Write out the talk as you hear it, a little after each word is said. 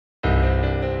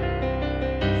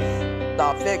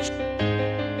Thought Fiction,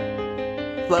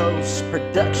 Flows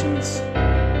Productions.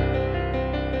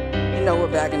 You know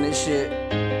we're back in this shit.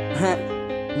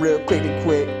 Real quick.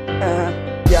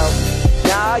 Yo,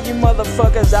 now you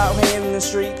motherfuckers out here in the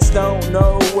streets don't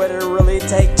know what it really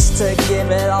takes to give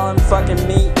it all and fucking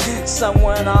meet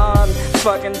someone on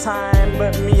fucking time.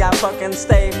 But me, I fucking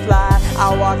stay fly.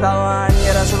 I walk the line,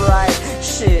 yeah, that's right.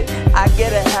 Shit, I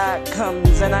get it how it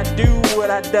comes, and I do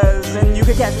what I does. And you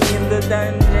can catch me in the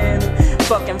dungeon,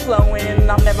 fucking flowing.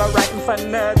 I'm never writing for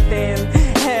nothing.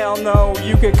 Hell no,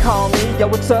 you could call me. Yo,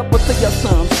 what's up? What's the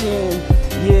assumption?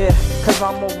 Yeah, cause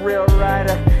I'm a real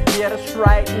writer. Yeah, that's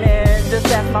right, man. Just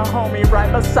ask my homie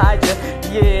right beside you.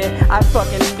 Yeah, I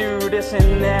fucking do this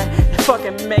and that.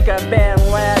 Fucking make a band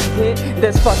lad hit.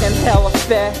 This fucking hella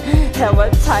fat, hella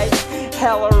tight,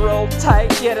 hella real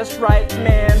tight. Yeah, that's right,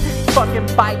 man. Fucking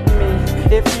bite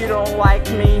me if you don't like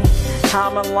me.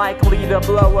 I'm unlikely to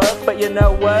blow up, but you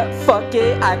know what? Fuck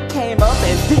it, I came up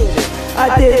and did it.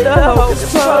 I did the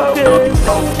hocus pocus. Don't you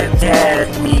hope to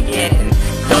tag me in?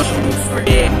 Don't you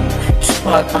forget,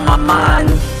 stuck on my mind.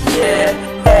 Yeah,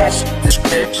 dash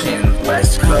description,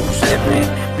 West Coast living,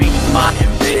 be my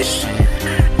ambition.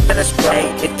 Let us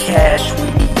play the cash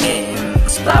we begin.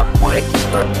 Stop waiting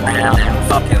around and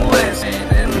fucking listen.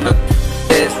 And look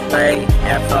this way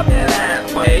and fucking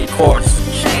that way. Course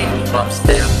change, but I'm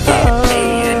still getting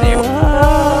paid anyway.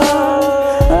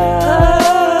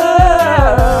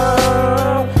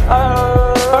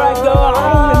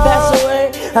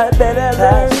 I better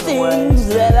learn things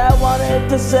that I wanted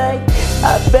to say.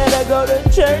 I better go to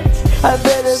church. I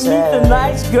better meet the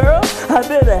nice girl. I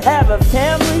better have a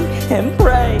family and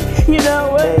pray. You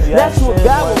know what? Baby, that's what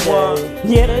God would want.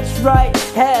 Yeah, that's right.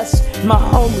 Ask my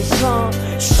homie son.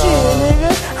 Shit,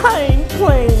 nigga, I ain't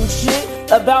playing shit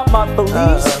about my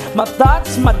beliefs, my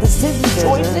thoughts, my decision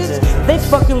choices. They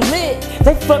fucking lit.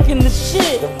 They fucking the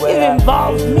shit. It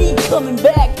involves me coming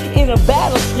back in a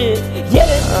battle shit. Yeah,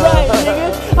 that's right,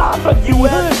 nigga. I'm a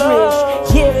hood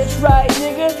rich. Yeah, that's right,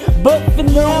 nigga. But for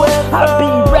now, I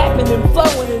be rapping and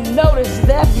flowing and notice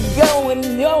that I be going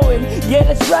and going. Yeah,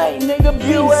 that's right, nigga.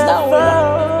 Be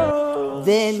snowing.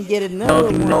 Then get another one.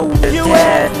 Don't you know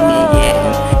that me in?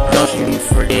 Don't you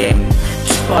forget,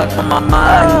 stuck on my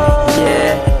mind.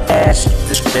 Yeah, dash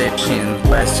description,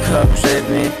 West Coast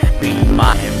living, be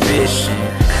my ambition.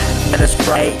 Let us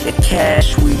write the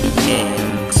cash we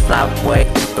begin. Stop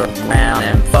waiting around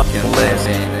and fucking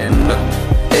listen. And look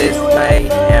this way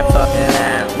and fucking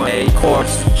that way.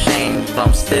 Course change, but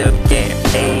I'm still getting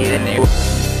paid anyway.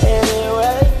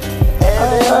 Anyway,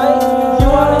 you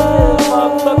wanna hear the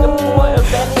motherfucking point of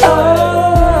that?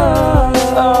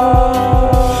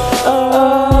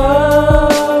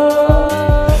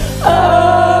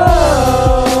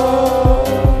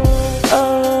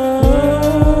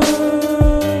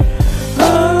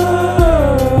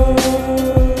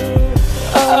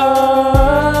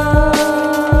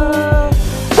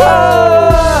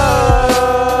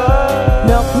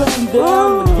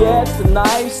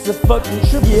 The fucking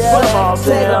triple flag,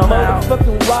 say the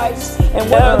motherfucking rice, and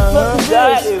what the fuck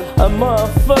is a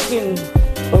motherfucking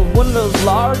one of those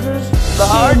largers?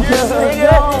 Nigga,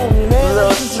 man, a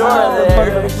little short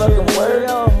there. Motherfucking word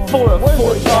for a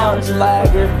 40-ounce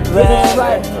lager. That's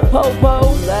right, Popo.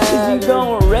 Is you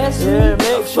gonna arrest me?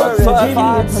 Make sure give me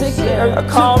a ticket or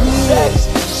call me next.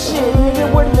 Shit,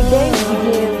 nigga, where did the game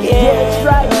begin? Yeah, that's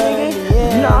right, nigga.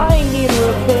 Nah, I ain't need to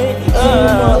repent.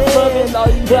 Motherfuckers, all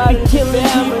you got is killing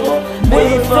people.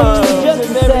 Motherfuckers,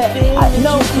 justice that I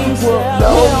know people.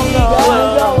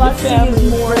 All I see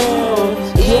is more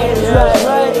friends. Yeah, that's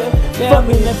right.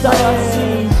 Fucking that's all I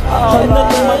see.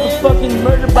 Another motherfucking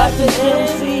murder by the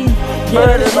MC.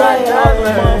 Yeah, that's right. All the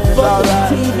motherfucking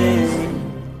TV